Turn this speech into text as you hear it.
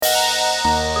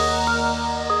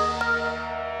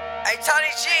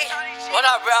What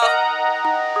up, bro?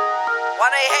 Why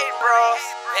they hating, bro?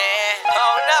 Man, I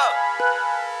don't know.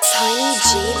 Tiny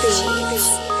GB.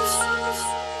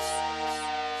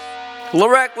 Lit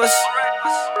Wrecless.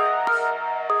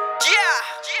 Yeah.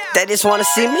 They just wanna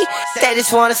see me. They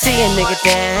just wanna see a nigga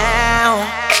down.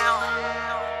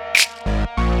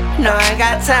 No, I ain't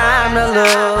got time to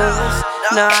lose.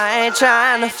 No, I ain't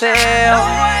trying to fail.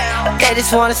 They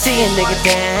just wanna see a nigga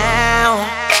down.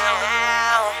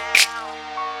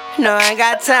 No, I ain't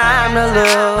got time to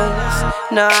lose.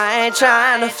 No, I ain't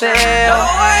trying to fail.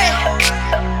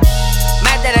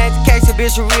 Mad that ain't the case, a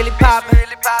bitch you really poppin'.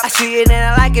 I see it and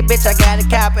I like it, bitch, I gotta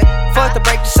cop it. Fuck the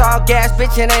break, this all gas,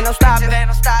 bitch, it ain't no stopping.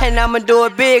 And I'ma do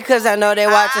it big, cause I know they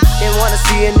watchin'. They wanna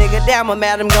see a nigga down, I'm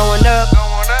mad I'm going up.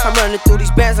 I'm running through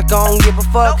these bands, I gon' give a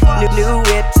fuck. New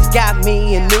whip, just got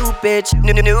me a new bitch.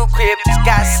 New crib, just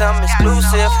got something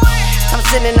exclusive. I'm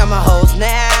sitting on my hoes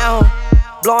now.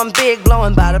 Blowing big,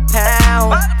 blowing by the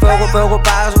pound. Fuck with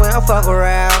bottles, we don't fuck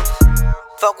around.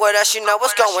 Fuck with us, you know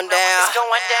what's going down.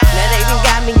 Now they done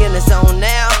got me in the zone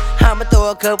now. I'ma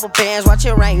throw a couple pans, watch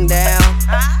it rain down.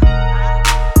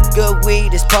 Good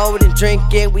weed is poured and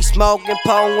drinking, we smoking,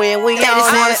 pouring, we on it. They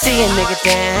just wanna see a nigga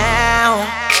down.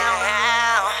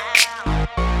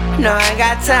 No, I ain't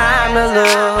got time to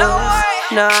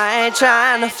lose. No, I ain't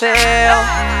trying to fail.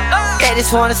 They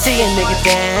just wanna see a nigga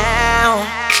down.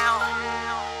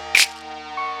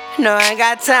 No, I ain't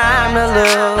got time to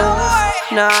lose.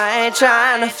 No, I ain't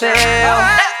trying to fail.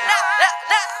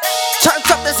 Turned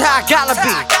up, that's how I gotta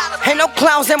be. Ain't no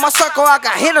clowns in my circle, I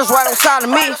got hitters right outside of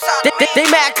me. They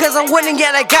mad cause I'm winning,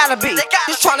 yeah, they gotta be.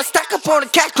 Just tryna stack up on the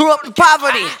cash, grew up in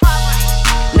poverty.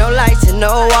 No lights and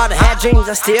no water, had dreams,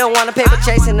 I still wanna paper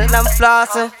chasing and I'm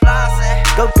flossing.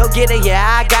 Go get it, yeah,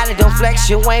 I got it, don't flex,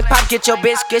 you ain't pop, get your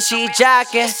bitch, cause she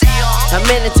jockin'. I'm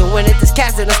in it to win it, this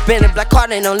cash that I'm spinning, black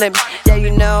card ain't no limit. Yeah,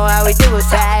 you know how we do it,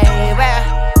 baby.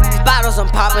 These bottles I'm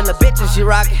popping, the bitches she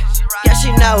rockin'. Yeah,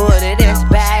 she know what it is,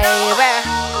 baby.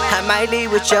 I might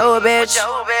leave with your bitch.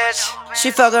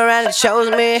 She fuck around and chose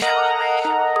me.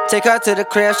 Take her to the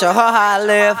crib, show her how I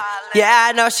live. Yeah,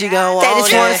 I know she gon' want it. They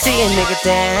just wanna see a nigga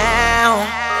down.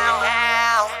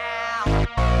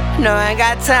 No, I ain't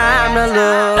got time to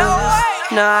lose.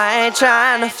 No, I ain't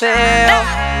trying to fail.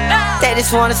 They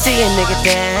just wanna see a nigga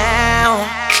down.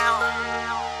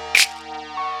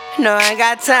 No, I ain't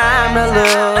got time to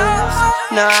lose.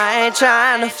 No, I ain't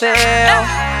trying to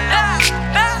fail.